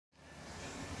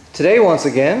Today, once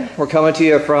again, we're coming to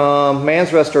you from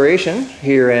Mann's Restoration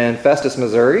here in Festus,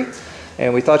 Missouri.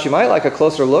 And we thought you might like a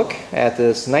closer look at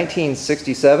this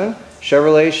 1967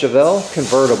 Chevrolet Chevelle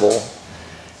Convertible.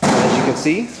 And as you can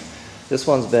see, this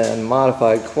one's been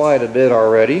modified quite a bit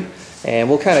already. And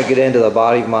we'll kind of get into the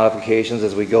body modifications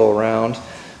as we go around.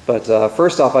 But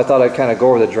first off, I thought I'd kind of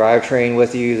go over the drivetrain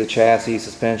with you, the chassis,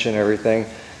 suspension, everything,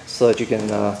 so that you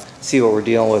can see what we're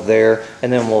dealing with there.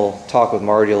 And then we'll talk with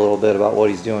Marty a little bit about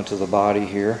what he's doing to the body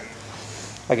here.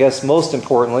 I guess most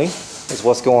importantly is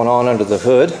what's going on under the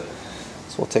hood.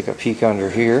 So we'll take a peek under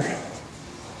here.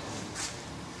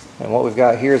 And what we've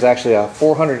got here is actually a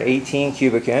 418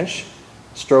 cubic inch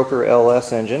Stroker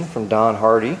LS engine from Don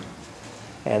Hardy.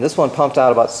 And this one pumped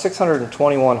out about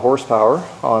 621 horsepower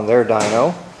on their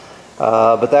dyno.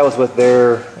 But that was with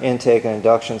their intake and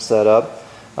induction setup.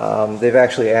 They've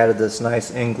actually added this nice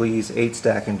Inglese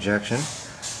 8-stack injection.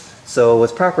 So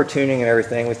with proper tuning and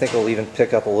everything, we think it'll even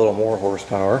pick up a little more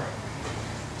horsepower.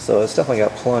 So it's definitely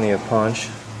got plenty of punch.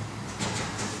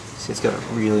 See, it's got a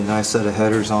really nice set of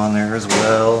headers on there as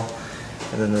well.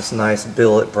 And then this nice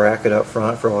billet bracket up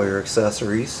front for all your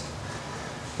accessories.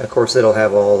 And of course, it'll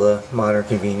have all the modern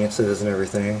conveniences and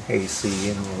everything, AC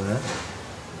and all that.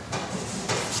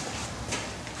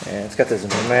 And it's got this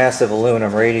massive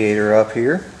aluminum radiator up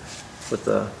here with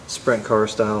the sprint car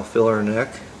style filler neck.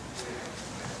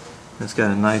 It's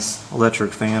got a nice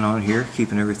electric fan on here,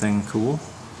 keeping everything cool.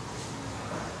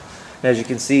 And as you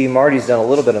can see, Marty's done a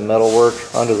little bit of metal work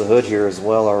under the hood here as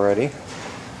well already.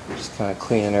 Just kind of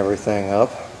cleaning everything up.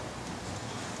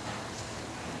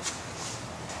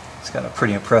 It's got a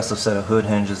pretty impressive set of hood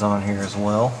hinges on here as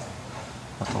well,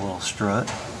 with a little strut.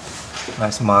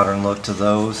 Nice modern look to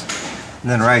those. And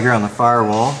then right here on the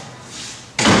firewall,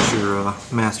 that's your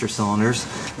master cylinders.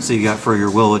 So you got for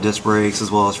your wheel with disc brakes as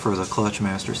well as for the clutch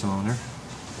master cylinder.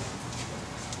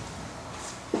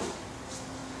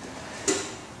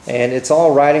 And it's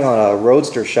all riding on a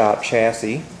Roadster Shop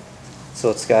chassis. So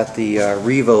it's got the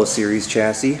Revo series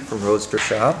chassis from Roadster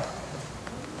Shop.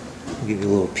 I'll give you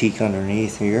a little peek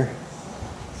underneath here.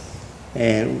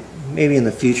 And maybe in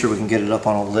the future we can get it up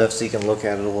on a lift so you can look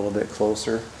at it a little bit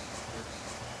closer.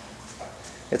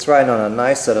 It's riding on a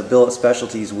nice set of Billet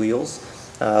Specialties wheels.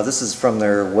 This is from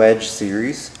their Wedge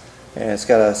series, and it's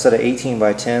got a set of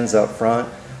 18x10s up front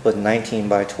with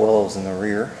 19x12s in the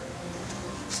rear.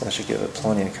 So that should give it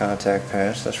plenty of contact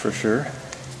patch, that's for sure.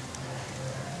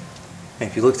 And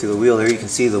if you look through the wheel there, you can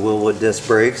see the Willwood disc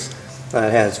brakes.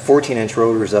 It has 14-inch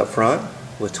rotors up front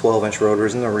with 12-inch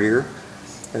rotors in the rear.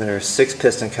 And there's 6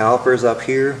 piston calipers up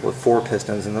here with 4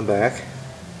 pistons in the back.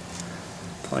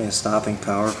 Plenty of stopping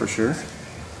power for sure.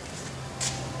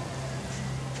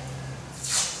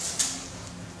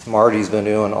 Marty's been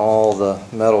doing all the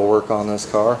metal work on this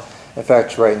car. In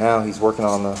fact, right now he's working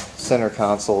on the center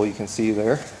console, you can see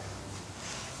there.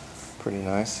 Pretty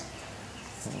nice.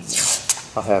 And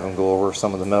I'll have him go over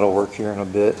some of the metal work here in a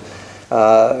bit.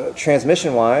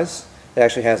 Transmission wise, it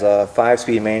actually has a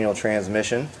 5-speed manual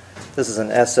transmission. This is an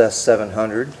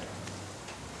SS700, and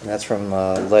that's from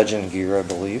Legend Gear, I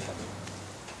believe.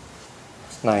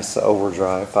 Nice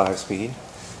overdrive 5-speed.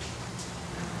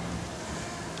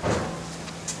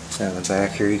 And in the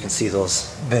back here you can see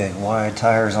those big wide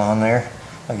tires on there.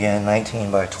 Again,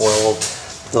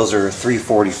 19x12. Those are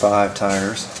 345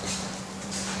 tires.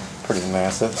 Pretty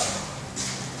massive.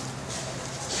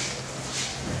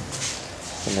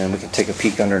 And then we can take a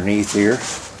peek underneath here.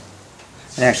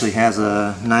 It actually has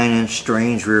a 9-inch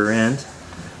strange rear end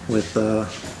with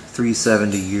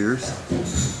 370 gears.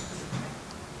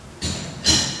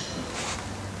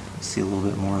 See a little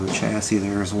bit more of the chassis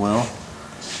there as well.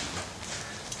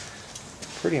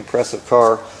 Pretty impressive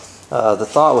car. The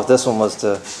thought with this one was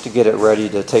to get it ready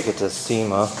to take it to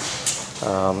SEMA,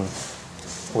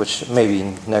 which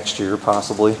maybe next year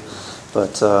possibly,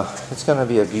 but it's going to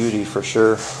be a beauty for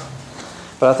sure.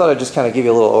 But I thought I'd just kind of give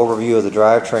you a little overview of the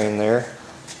drivetrain there,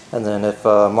 and then if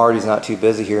Marty's not too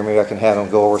busy here, maybe I can have him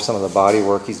go over some of the body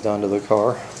work he's done to the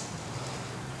car.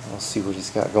 We'll see what he's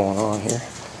got going on here.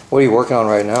 What are you working on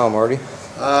right now, Marty?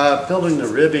 Building the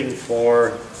ribbing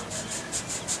for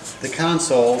the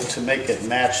console to make it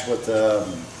match with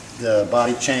the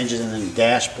body changes in the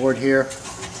dashboard here.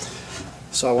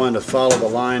 So I wanted to follow the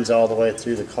lines all the way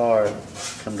through the car,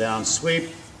 come down, sweep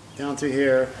down through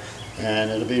here, and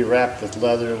it'll be wrapped with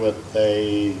leather with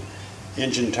a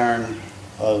engine turn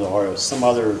or some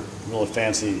other really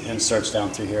fancy inserts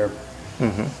down through here.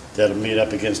 That'll meet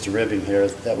up against the ribbing here.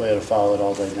 That way it'll follow it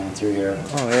all the way down through here.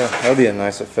 Oh yeah, that'll be a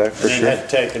nice effect for sure. And then I had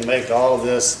to take and make all of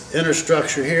this inner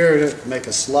structure here to make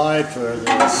a slide for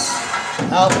this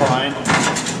outline.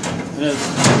 And it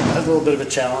has a little bit of a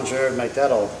challenger, make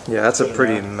that all. Yeah, that's a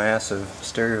pretty massive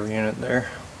stereo unit there.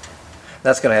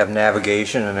 That's going to have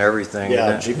navigation and everything.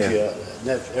 Yeah,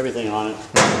 GPS, everything on it.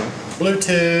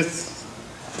 Bluetooth.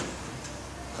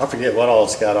 I forget what all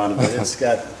it's got on it, but it's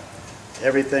got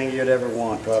everything you'd ever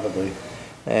want, probably.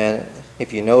 And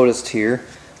if you noticed here,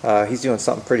 he's doing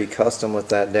something pretty custom with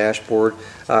that dashboard.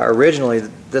 Originally,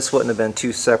 this wouldn't have been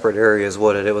two separate areas,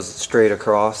 would it? It was straight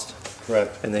across.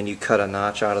 Correct. And then you cut a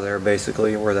notch out of there,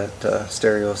 basically, where that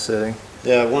stereo is sitting.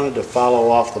 Yeah, I wanted to follow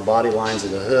off the body lines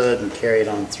of the hood and carry it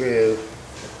on through.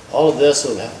 All of this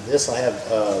will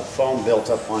have foam built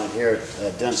up on it here,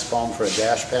 dense foam for a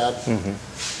dash pad.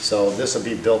 So this will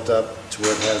be built up to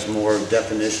where it has more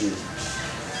definition.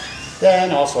 Yeah,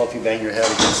 and also if you bang your head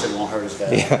against it, it won't hurt as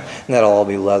bad. Yeah, and that'll all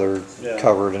be leather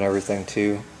covered and everything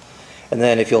too. And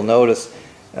then if you'll notice,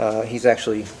 he's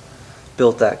actually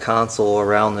built that console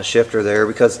around the shifter there,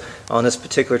 because on this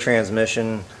particular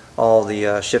transmission, all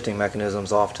the shifting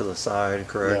mechanisms off to the side,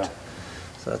 correct?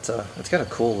 Yeah. So it's got a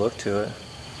cool look to it.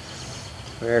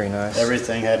 Very nice.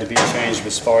 Everything had to be changed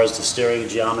as far as the steering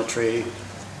geometry,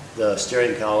 the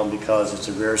steering column, because it's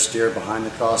a rear steer behind the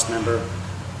cross member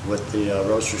with the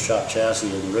roadster shop chassis.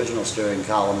 The original steering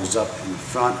column is up in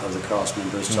front of the cross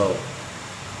member, so,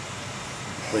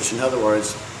 which in other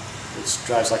words, it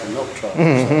drives like a milk truck.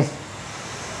 So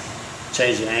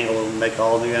change the angle and make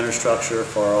all new inner structure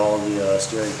for all the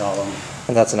steering column.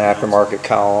 And that's an aftermarket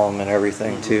column and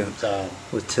everything too,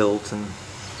 with tilt and.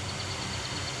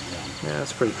 Yeah,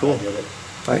 that's pretty cool.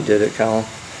 I did it, Colin.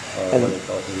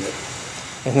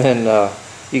 And then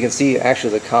you can see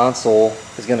actually the console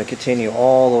is going to continue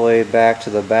all the way back to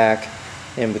the back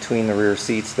in between the rear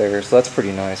seats there. So that's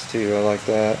pretty nice too. I like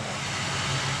that.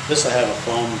 This will have a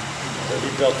foam.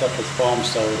 It'll be built up with foam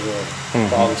so it will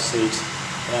follow the seats.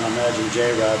 And I imagine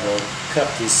J-Rod will cut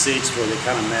these seats where they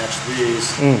kind of match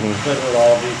these. But it'll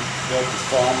all be built with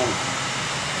foam. And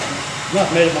I'm not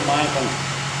made up my mind if I'm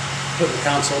putting the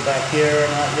console back here or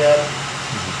not yet.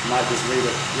 Might just leave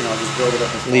it, just build it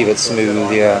up with foam. Leave it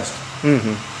smooth, yeah.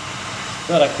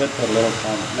 But I could put a little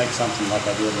make something like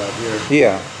I did right here.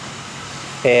 Yeah.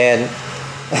 And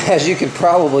as you can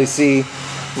probably see,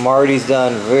 Marty's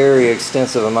done very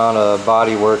extensive amount of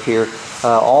body work here.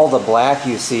 All the black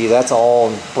you see, that's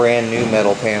all brand new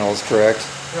metal panels, correct?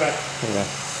 Correct. Yeah.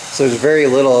 So there's very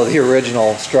little of the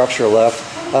original structure left.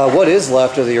 What is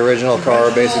left of the original car,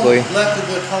 basically? Left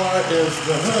of the car is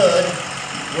the hood,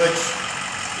 which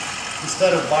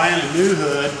instead of buying a new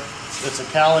hood, it's a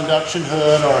Cal induction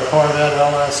hood or a Corvette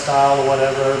LS style or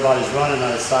whatever everybody's running.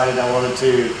 I decided I wanted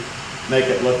to make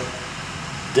it look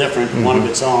different, one of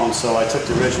its own. So I took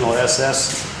the original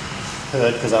SS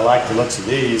hood because I like the looks of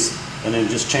these, and then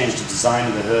just changed the design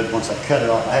of the hood once I cut it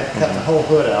off. I had to cut the whole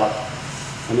hood out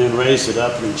and then raised it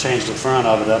up and then changed the front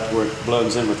of it up to where it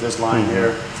blends in with this line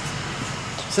here.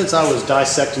 Since I was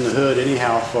dissecting the hood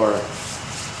anyhow for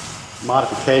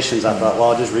modifications, I thought,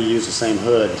 well, I'll just reuse the same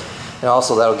hood. And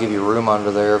also that'll give you room under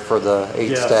there for the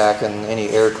 8-stack and any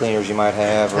air cleaners you might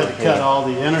have. I had to cut all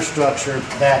the inner structure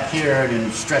back here and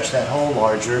then stretch that hole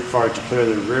larger for it to clear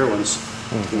the rear ones,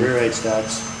 the rear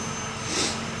 8-stacks.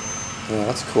 Yeah,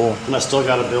 that's cool. And I still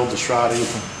got to build the shrouding.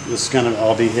 This is going to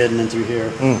all be hidden in through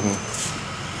here.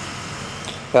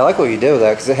 Yeah, I like what you did with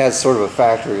that because it has sort of a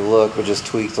factory look, but just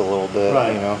tweaked a little bit,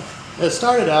 Right. you It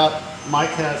started out,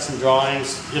 Mike had some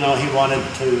drawings, he wanted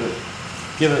to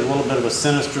give it a little bit of a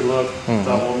sinister look.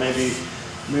 Thought, well, maybe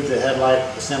move the headlight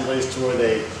assemblies to where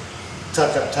they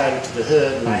tuck up tighter to the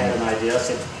hood, and I had an idea.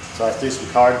 So I threw some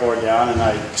cardboard down and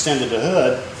I extended the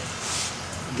hood.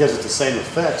 It gives it the same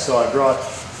effect. So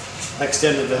I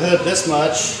extended the hood this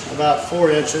much, about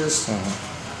 4 inches.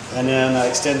 And then I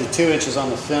extended 2 inches on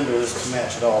the fenders to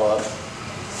match it all up.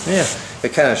 Yeah,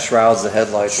 it kind of shrouds the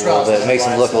headlights a little bit. It makes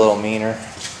them look a little meaner.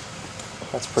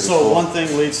 That's pretty cool. So one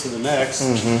thing leads to the next.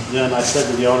 Then I said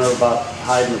to the owner about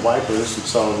hiding the wipers, and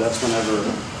so that's whenever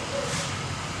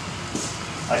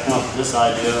I come up with this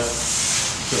idea to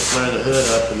flare the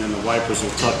hood up, and then the wipers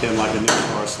will tuck in like a new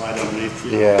car, slide underneath.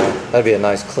 Yeah, that'd be a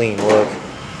nice clean look.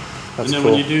 That's and then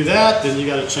cool. when you do that, then you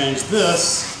got to change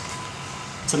this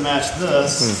to match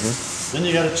this. Then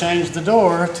you got to change the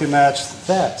door to match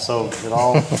that. So it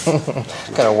all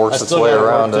kind of works its way around. I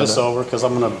still got to work this over because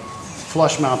I'm going to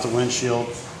flush mount the windshield.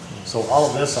 So all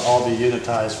of this will all be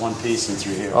unitized one piece in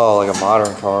through here. Oh, like a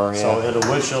modern car, yeah. So the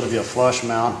windshield will be a flush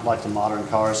mount like the modern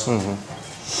cars.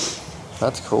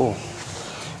 That's cool.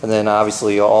 And then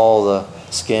obviously all the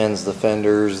skins, the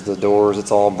fenders, the doors,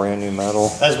 it's all brand new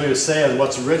metal. As we were saying,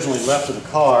 what's originally left of the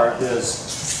car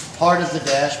is part of the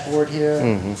dashboard here.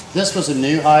 This was a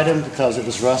new item because it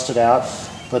was rusted out.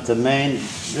 But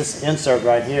this insert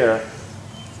right here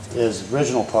is the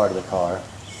original part of the car.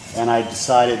 And I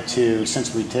decided to,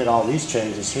 since we did all these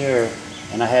changes here,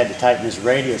 and I had to tighten this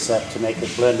radius up to make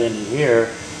it blend into here,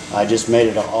 I just made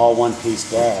it an all one-piece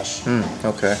dash.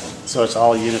 Okay. So it's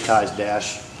all unitized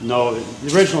dash. No,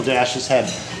 the original dashes had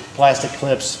plastic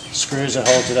clips, screws that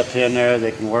holds it up in there.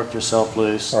 They can work yourself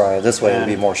loose. All right, this way it'll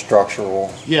be more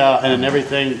structural. Yeah, and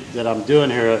everything that I'm doing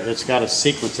here, it's got a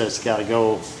sequence that's got to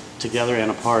go together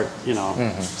and apart, you know.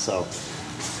 So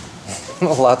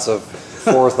lots of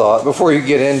forethought before you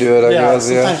get into it, I guess.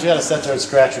 Sometimes you got to sit there and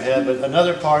scratch your head. But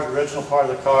another part, original part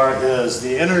of the car, is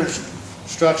the inner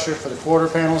structure for the quarter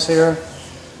panels here,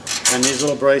 and these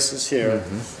little braces here,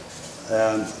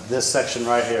 and this section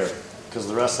right here, because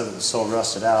the rest of it is so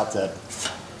rusted out that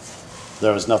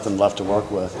there was nothing left to work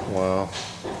with. Wow.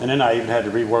 And then I even had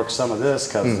to rework some of this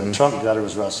because the trunk gutter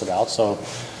was rusted out. So,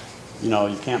 you know,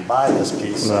 you can't buy this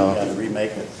piece, so you got to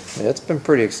remake it. Yeah, it's been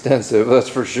pretty extensive, that's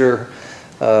for sure.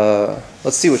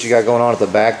 Let's see what you got going on at the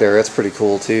back there. That's pretty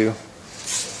cool too.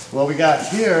 Well, we got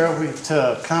here,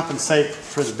 to compensate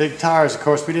for the big tires, of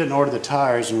course, we didn't order the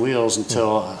tires and wheels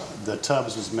until the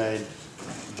tubs was made.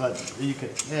 But you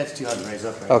could, it's too hard to raise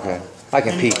up right Okay. now. I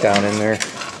can peek down in there.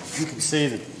 You can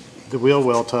see the wheel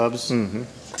well tubs.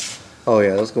 Oh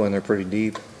yeah, those go in there pretty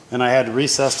deep. And I had to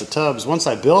recess the tubs. Once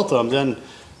I built them, then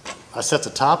I set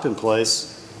the top in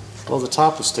place. Well, the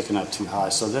top was sticking up too high,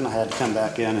 so then I had to come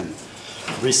back in and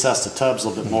recess the tubs a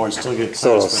little bit more and still get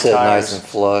So clearance it'll for sit tires. nice and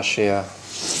flush, yeah.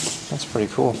 That's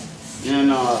pretty cool.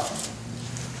 And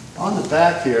on the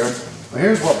back here, well,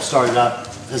 here's what started out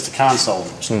as the console.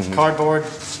 Cardboard.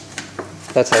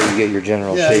 That's how you get your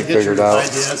general Yeah, shape you get figured your out.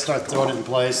 idea, start throwing it in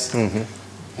place.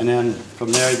 And then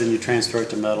from there, then you transfer it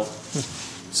to metal.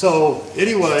 So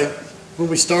anyway, when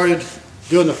we started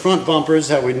doing the front bumpers,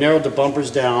 how we narrowed the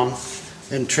bumpers down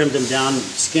and trimmed them down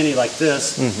skinny like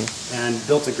this, and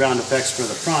built the ground effects for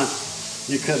the front,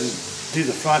 you couldn't do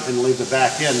the front and leave the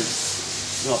back in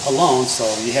alone, so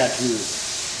you had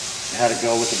to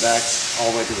go with the back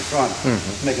all the way to the front,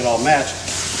 make it all match.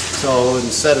 So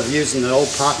instead of using the old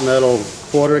pot metal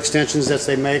quarter extensions that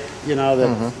they make, you know,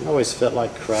 that always fit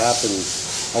like crap, and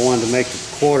I wanted to make the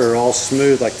quarter all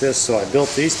smooth like this, so I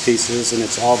built these pieces, and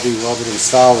it's all be welded and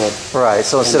solid. Right,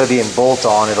 so instead of being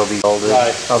bolt-on, it'll be welded.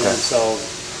 Right. Okay. And so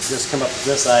just come up with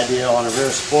this idea on a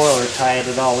rear spoiler, tied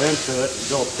it all into it,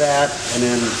 built that, and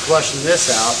then flushing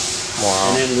this out.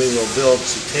 Wow. And then we will build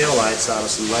some tail lights out of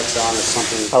some Lexan or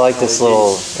something. I like this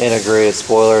little integrated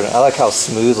spoiler. I like how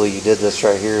smoothly you did this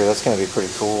right here. That's going to be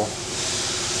pretty cool.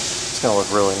 It's going to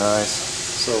look really nice.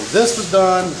 So this was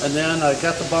done, and then I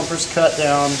got the bumpers cut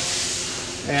down,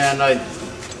 and I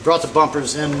brought the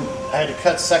bumpers in. I had to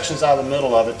cut sections out of the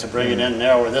middle of it to bring it in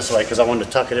narrower this way because I wanted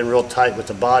to tuck it in real tight with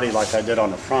the body like I did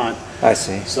on the front. I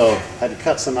see. So I had to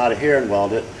cut some out of here and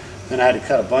weld it. Then I had to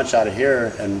cut a bunch out of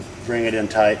here and bring it in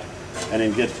tight, and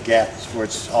then get the gaps where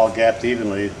it's all gapped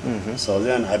evenly. So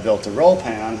then I built the roll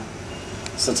pan.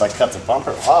 Since I cut the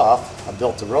bumper off, I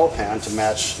built the roll pan to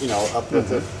match, you know, up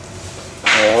with it.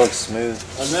 Yeah, it looks smooth.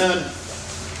 And then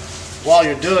while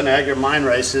you're doing that, your mind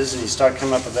races and you start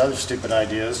coming up with other stupid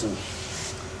ideas. And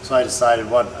so I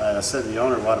decided I said to the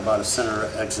owner, what about a center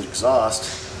exit exhaust?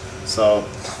 So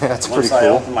That's once pretty I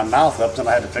cool. opened my mouth up, then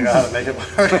I had to figure out how to make it work.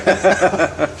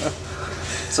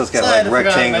 So it's got So I had like to figure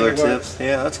out how to make rectangular it work. tips.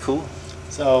 Yeah, that's cool.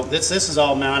 So this is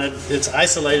all mounted. It's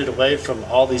isolated away from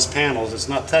all these panels. It's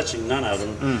not touching none of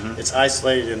them. It's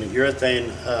isolated in the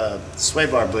urethane sway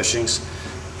bar bushings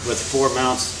with 4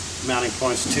 mounting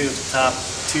points, 2 at the top,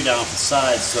 2 down at the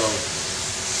side. So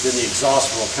then the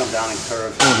exhaust will come down and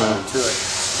curve into it.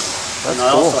 That's And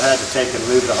I cool. also had to take and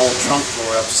move the whole trunk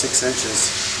floor up 6 inches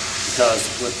because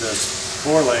with this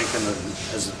floor length and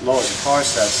as low as the car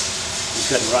sets, you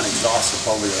couldn't run exhaust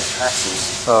up over the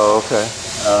axles. Oh, okay.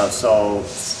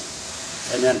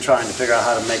 And then trying to figure out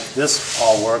how to make this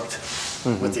all worked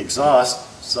with the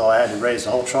exhaust. So I had to raise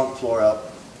the whole trunk floor up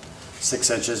 6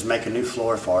 inches, make a new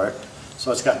floor for it.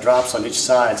 So it's got drops on each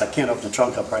side. I can't open the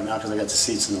trunk up right now because I got the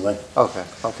seats in the way. Okay,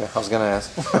 okay. I was going to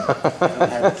ask. I don't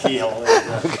have a keyhole.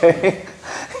 Okay.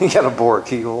 You got to bore a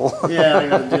keyhole. Yeah, you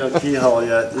got to do a keyhole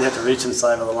yet. You have to reach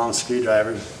inside with a long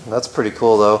screwdriver. That's pretty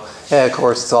cool, though. Yeah, of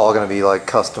course, it's all going to be like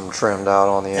custom trimmed out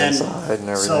on the inside and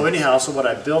everything. So anyhow, what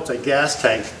I built a gas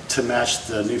tank to match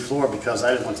the new floor because I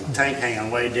didn't want the tank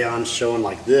hanging way down, showing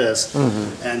like this.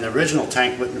 And the original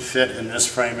tank wouldn't fit in this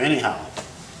frame anyhow.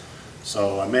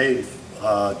 So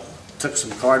I took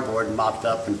some cardboard and mocked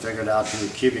up and figured out the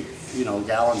cubic,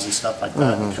 gallons and stuff like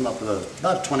that, and come up with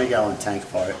about a 20-gallon tank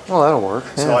for it. Well, that'll work.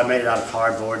 So Yeah. I made it out of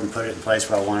cardboard and put it in place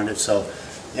where I wanted it. So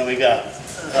then we got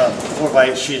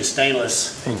 4x8 sheet of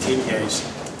stainless, 18 gauge.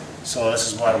 So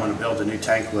this is what I'm going to build a new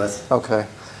tank with. Okay.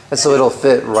 And so it'll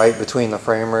fit right between the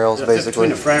frame rails, It'll fit basically? between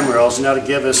the frame rails, and that'll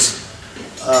give us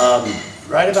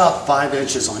right about 5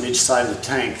 inches on each side of the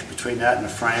tank between that and the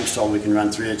frame, so we can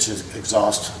run 3 inches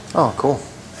exhaust. Oh, cool.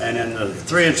 And then the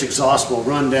 3-inch exhaust will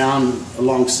run down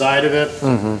alongside of it,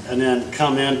 and then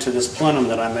come into this plenum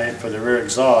that I made for the rear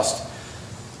exhaust.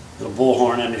 It'll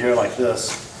bullhorn into here like this.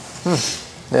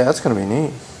 Yeah, that's going to be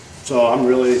neat. So I'm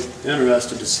really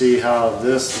interested to see how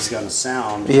this is going to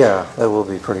sound. Yeah, that will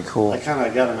be pretty cool. I kind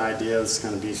of got an idea it's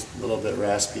going to be a little bit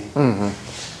raspy.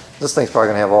 This thing's probably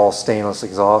going to have all stainless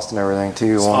exhaust and everything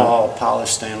too. It's all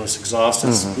polished stainless exhaust.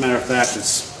 As a matter of fact,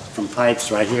 it's from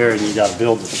pipes right here, and you got to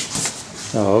build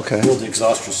the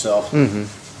exhaust yourself.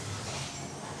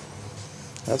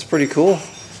 That's pretty cool.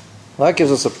 Well, that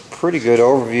gives us a pretty good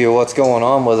overview of what's going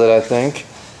on with it, I think.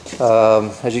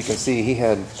 As you can see, he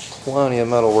had plenty of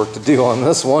metal work to do on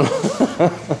this one.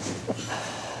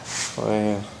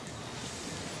 Man.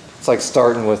 It's like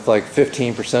starting with like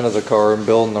 15% of the car and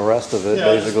building the rest of it,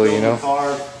 basically, you know? The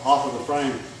car off of the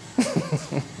frame.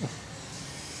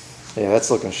 Yeah, it's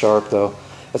looking sharp though.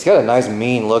 It's got a nice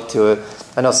mean look to it.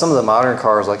 I know some of the modern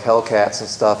cars like Hellcats and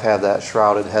stuff have that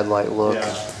shrouded headlight look.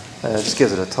 And it just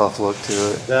gives it a tough look to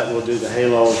it. That will do the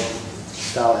halo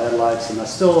style headlights, and I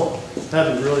still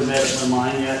haven't really made up my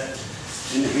mind yet.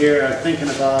 In here, I'm thinking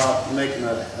about making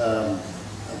a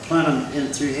plenum in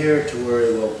through here to where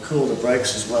it will cool the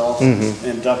brakes as well,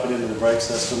 and dump it into the brake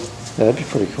system. That'd be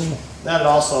pretty cool. That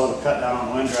also to cut down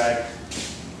on wind drag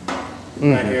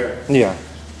right here. Yeah.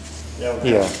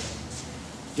 Yeah.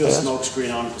 Do a smoke screen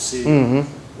on it to see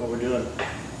what we're doing.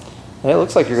 It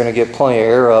looks like you're going to get plenty of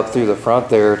air up through the front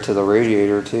there to the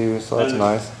radiator too, so that's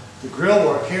nice. The grill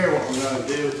work here, what we're going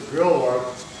to do with the grill work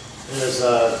is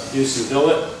use some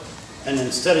billet. And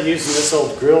instead of using this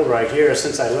old grill right here,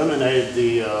 since I eliminated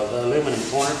the aluminum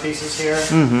corner pieces here,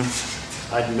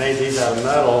 I made these out of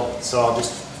metal, so I'll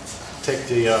just take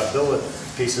the billet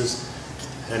pieces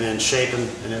and then shape them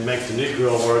and then make the new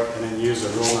grill work and then use a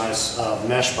real nice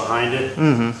mesh behind it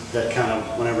that kind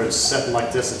of, whenever it's setting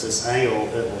like this at this angle,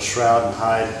 it will shroud and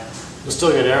hide. You'll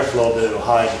still get airflow, but it'll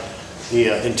hide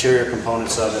the interior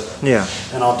components of it. Yeah.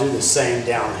 And I'll do the same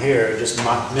down here, just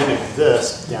mimic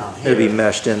this down here. It'll be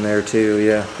meshed in there too,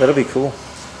 yeah. That'll be cool.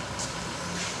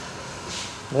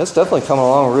 That's definitely coming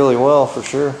along really well for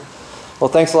sure. Well,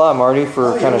 thanks a lot, Marty,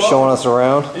 for kind of showing us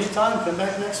around. Anytime, come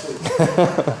back next week.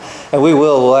 And we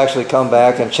will. We'll actually come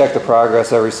back and check the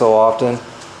progress every so often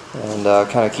and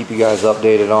kind of keep you guys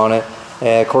updated on it.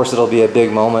 And of course, it'll be a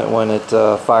big moment when it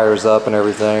fires up and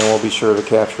everything. We'll be sure to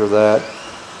capture that.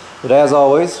 But as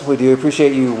always, we do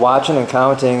appreciate you watching and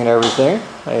commenting and everything.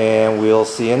 And we'll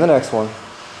see you in the next one.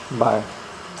 Bye.